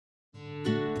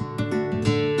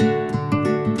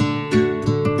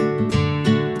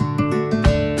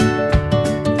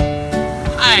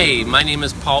Hi, my name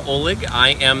is Paul Ollig.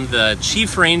 I am the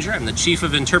Chief Ranger. I'm the Chief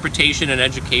of Interpretation and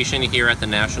Education here at the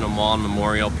National Mall and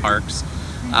Memorial Parks.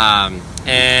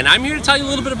 And I'm here to tell you a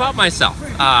little bit about myself.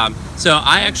 So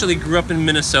I actually grew up in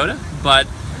Minnesota, but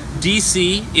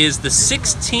DC is the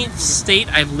 16th state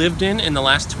I've lived in the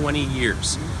last 20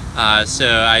 years.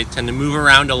 So I tend to move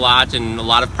around a lot, and a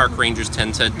lot of park rangers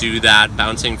tend to do that,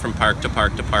 bouncing from park to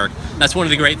park to park. That's one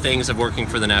of the great things of working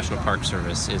for the National Park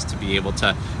Service, is to be able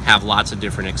to have lots of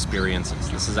different experiences.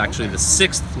 This is actually the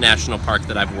 6th national park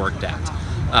that I've worked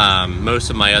at. Most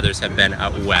of my others have been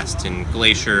out west in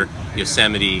Glacier,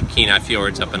 Yosemite, Kenai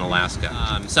Fjords up in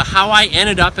Alaska. So how I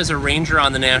ended up as a ranger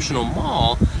on the National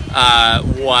Mall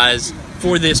was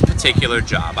for this particular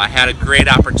job. I had a great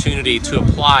opportunity to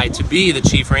apply to be the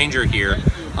Chief Ranger here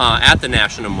at the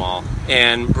National Mall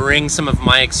and bring some of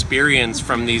my experience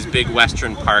from these big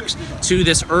western parks to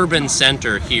this urban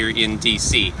center here in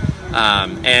DC.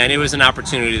 And it was an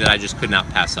opportunity that I just could not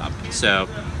pass up. So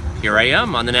here I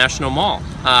am on the National Mall.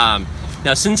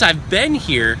 Now, since I've been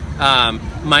here,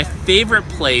 my favorite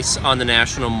place on the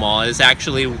National Mall is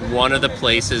actually one of the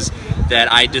places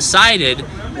that I decided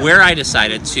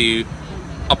to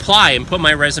apply and put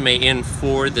my resume in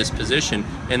for this position,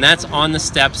 and that's on the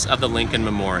steps of the Lincoln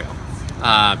Memorial.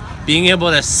 Being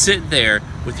able to sit there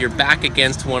with your back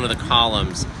against one of the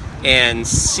columns and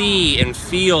see and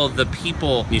feel the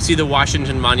people. You see the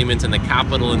Washington Monument and the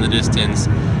Capitol in the distance.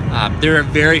 There are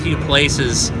very few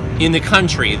places in the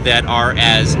country that are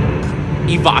as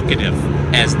evocative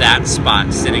as that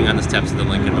spot sitting on the steps of the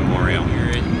Lincoln Memorial.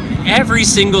 Every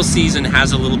single season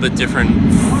has a little bit different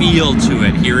feel to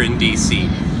it here in DC.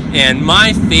 And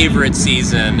my favorite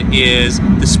season is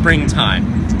the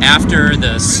springtime. After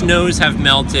the snows have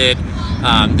melted,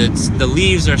 the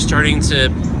leaves are starting to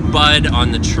bud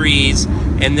on the trees,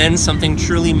 and then something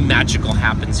truly magical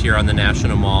happens here on the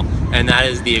National Mall, and that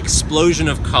is the explosion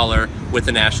of color with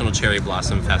the National Cherry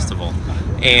Blossom Festival.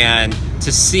 And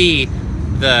to see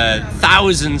the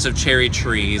thousands of cherry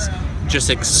trees just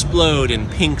explode in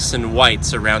pinks and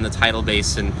whites around the tidal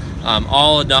basin,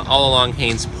 all along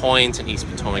Haynes Point and East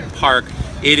Potomac Park.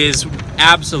 It is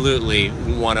absolutely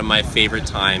one of my favorite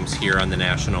times here on the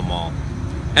National Mall.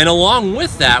 And along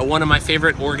with that, one of my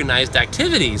favorite organized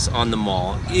activities on the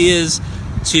mall is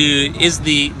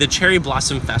the Cherry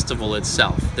Blossom Festival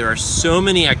itself. There are so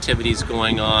many activities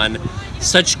going on,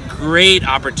 such great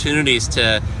opportunities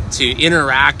to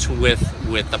interact with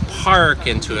the park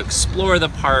and to explore the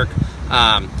park.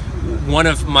 One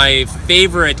of my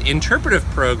favorite interpretive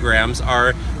programs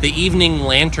are the evening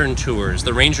lantern tours,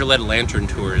 the ranger-led lantern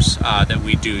tours that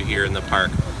we do here in the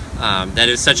park. That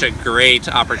is such a great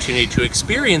opportunity to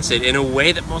experience it in a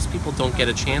way that most people don't get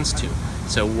a chance to.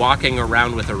 So walking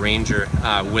around with a ranger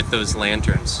with those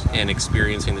lanterns and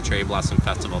experiencing the Cherry Blossom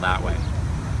Festival that way.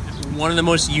 One of the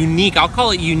most unique, I'll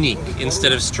call it unique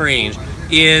instead of strange,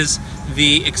 is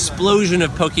the explosion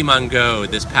of Pokemon Go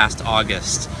this past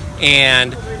August,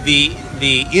 and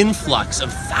the influx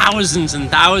of thousands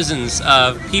and thousands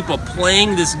of people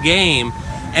playing this game,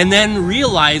 and then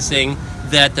realizing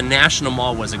that the National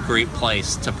Mall was a great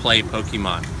place to play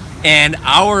Pokemon. And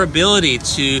our ability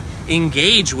to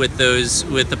engage with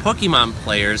the Pokemon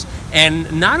players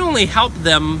and not only help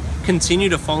them continue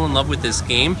to fall in love with this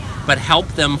game, but help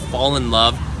them fall in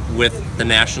love with the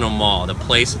National Mall, the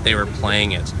place that they were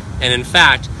playing it. And in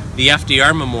fact, the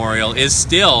FDR Memorial is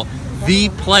still the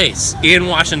place in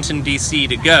Washington, D.C.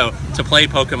 to go to play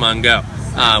Pokemon Go,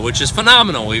 which is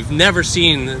phenomenal. We've never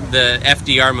seen the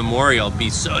FDR Memorial be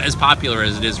as popular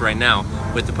as it is right now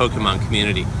with the Pokemon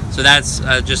community. So that's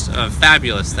just a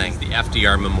fabulous thing, the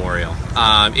FDR Memorial.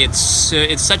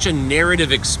 It's such a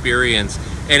narrative experience,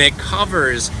 and it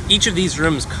covers, each of these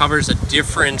rooms covers a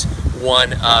different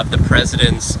one of the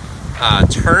president's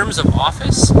terms of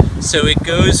office. So it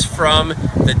goes from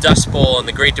the Dust Bowl and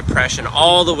the Great Depression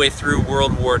all the way through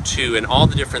World War II and all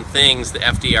the different things that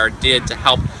FDR did to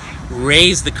help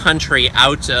raise the country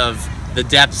out of the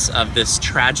depths of this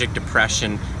tragic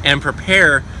depression and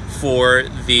prepare for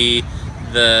the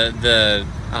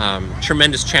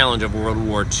tremendous challenge of World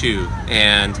War II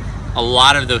and a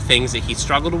lot of the things that he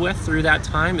struggled with through that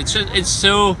time. It's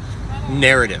so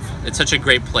narrative. It's such a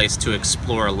great place to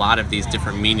explore a lot of these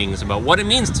different meanings about what it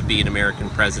means to be an American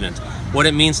president, what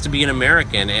it means to be an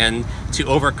American, and to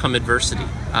overcome adversity.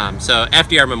 So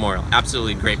FDR Memorial,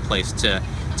 absolutely great place to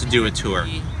do a tour.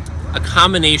 A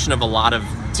combination of a lot of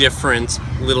different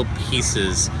little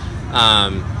pieces,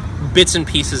 bits and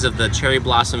pieces of the Cherry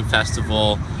Blossom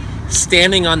Festival,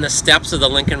 standing on the steps of the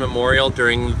Lincoln Memorial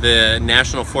during the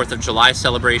National 4th of July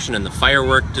celebration and the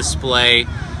firework display,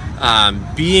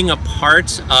 being a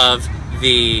part of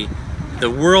the the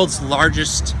world's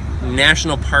largest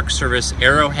National Park Service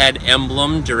arrowhead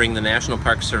emblem during the National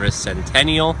Park Service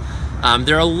Centennial.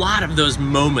 There are a lot of those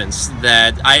moments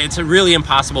that it's really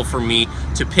impossible for me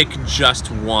to pick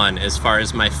just one as far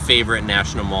as my favorite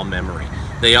National Mall memory.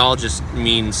 They all just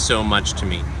mean so much to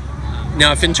me.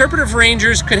 Now, if interpretive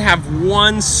rangers could have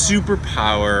one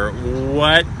superpower,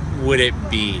 what would it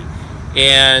be?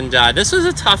 And this was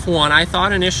a tough one. I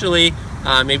thought initially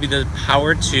maybe the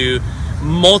power to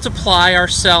multiply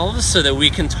ourselves so that we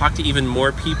can talk to even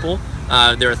more people.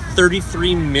 There are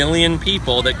 33 million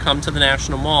people that come to the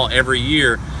National Mall every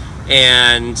year,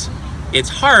 and it's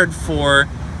hard for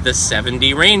the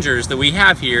 70 rangers that we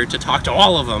have here to talk to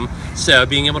all of them, so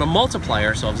being able to multiply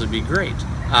ourselves would be great.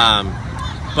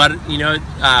 But you know,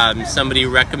 somebody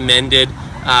recommended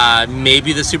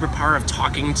maybe the superpower of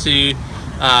talking to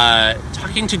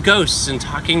ghosts and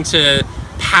talking to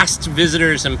past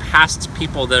visitors and past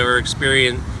people that are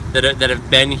that have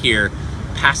been here,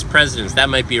 past presidents. That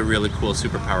might be a really cool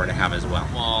superpower to have as well.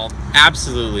 Well,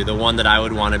 absolutely, the one that I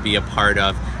would want to be a part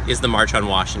of is the March on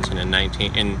Washington in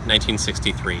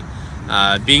 1963.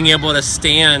 Being able to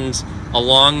stand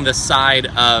along the side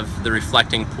of the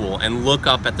reflecting pool and look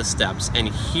up at the steps and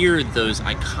hear those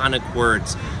iconic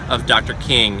words of Dr.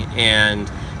 King, and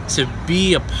to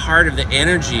be a part of the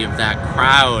energy of that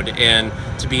crowd and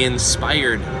to be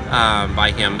inspired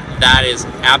by him, that is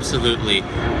absolutely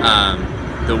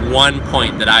the one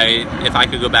point that if I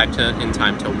could go back in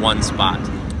time to one spot,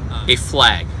 a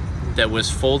flag that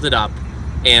was folded up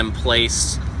and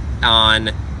placed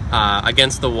on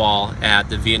against the wall at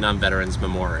the Vietnam Veterans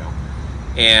Memorial.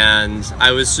 And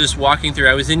I was just walking through,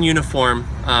 I was in uniform,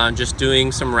 just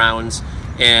doing some rounds,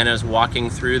 and I was walking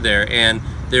through there, and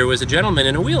there was a gentleman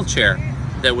in a wheelchair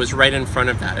that was right in front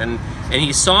of that, and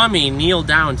he saw me kneel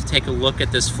down to take a look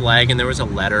at this flag, and there was a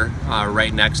letter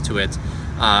right next to it,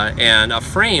 and a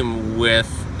frame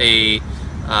with a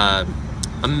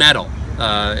medal,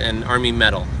 an Army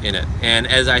medal in it. And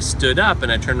as I stood up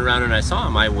and I turned around and I saw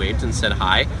him, I waved and said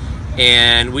hi,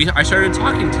 and I started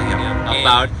talking to him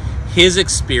about his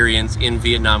experience in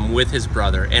Vietnam with his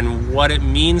brother and what it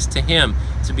means to him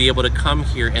to be able to come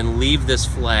here and leave this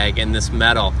flag and this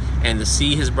medal and to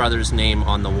see his brother's name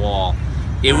on the wall.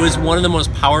 It was one of the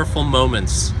most powerful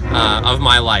moments of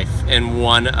my life, and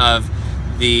one of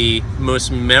the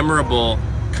most memorable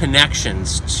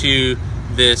connections to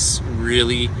this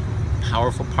really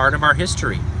powerful part of our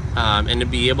history, and to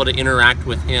be able to interact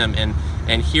with him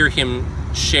and hear him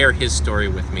share his story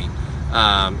with me,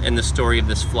 and the story of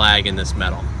this flag and this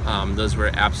medal. Those were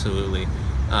absolutely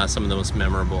some of the most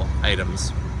memorable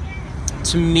items.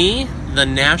 To me, the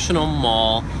National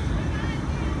Mall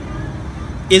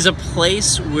is a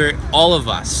place where all of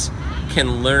us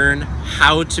can learn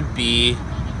how to be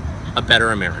a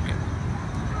better American.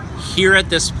 Here at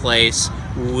this place,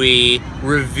 we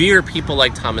revere people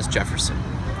like Thomas Jefferson,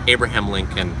 Abraham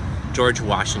Lincoln, George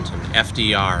Washington,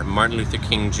 FDR, Martin Luther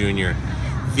King Jr.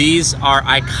 These are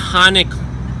iconic,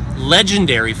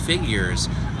 legendary figures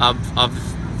of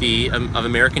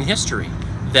American history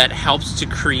that helps to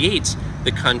create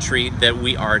the country that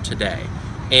we are today.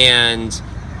 And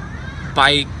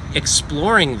by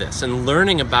exploring this and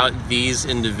learning about these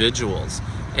individuals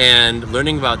and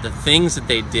learning about the things that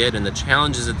they did and the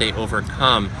challenges that they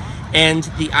overcome and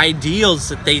the ideals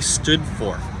that they stood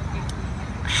for,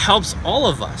 helps all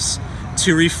of us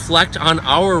to reflect on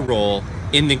our role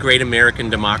in the great American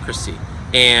democracy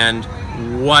and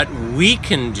what we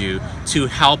can do to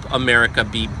help America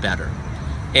be better.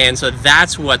 And so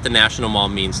that's what the National Mall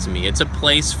means to me. It's a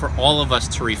place for all of us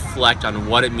to reflect on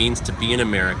what it means to be an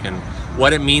American,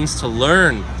 what it means to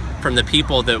learn from the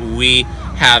people that we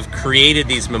have created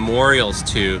these memorials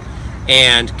to,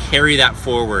 and carry that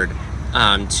forward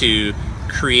to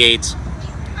create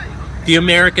the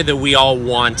America that we all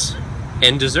want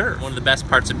and deserve. One of the best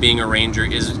parts of being a ranger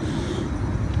is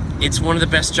it's one of the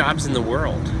best jobs in the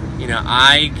world. You know,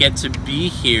 I get to be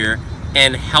here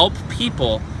and help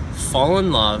people fall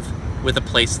in love with a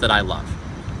place that I love.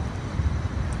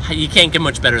 You can't get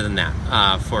much better than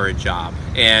that for a job.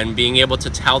 And being able to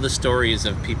tell the stories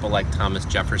of people like Thomas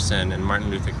Jefferson and Martin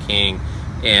Luther King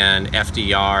and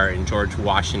FDR and George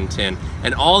Washington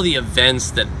and all the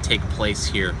events that take place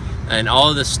here and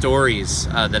all of the stories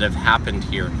that have happened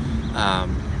here,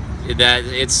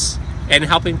 and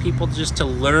helping people just to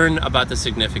learn about the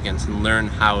significance and learn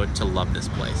how to love this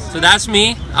place. So that's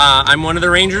me. I'm one of the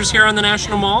rangers here on the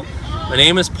National Mall. My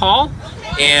name is Paul,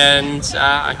 and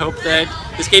I hope that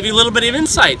this gave you a little bit of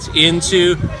insight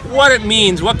into what it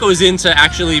means, what goes into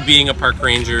actually being a park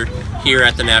ranger here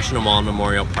at the National Mall and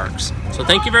Memorial Parks. So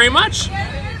thank you very much.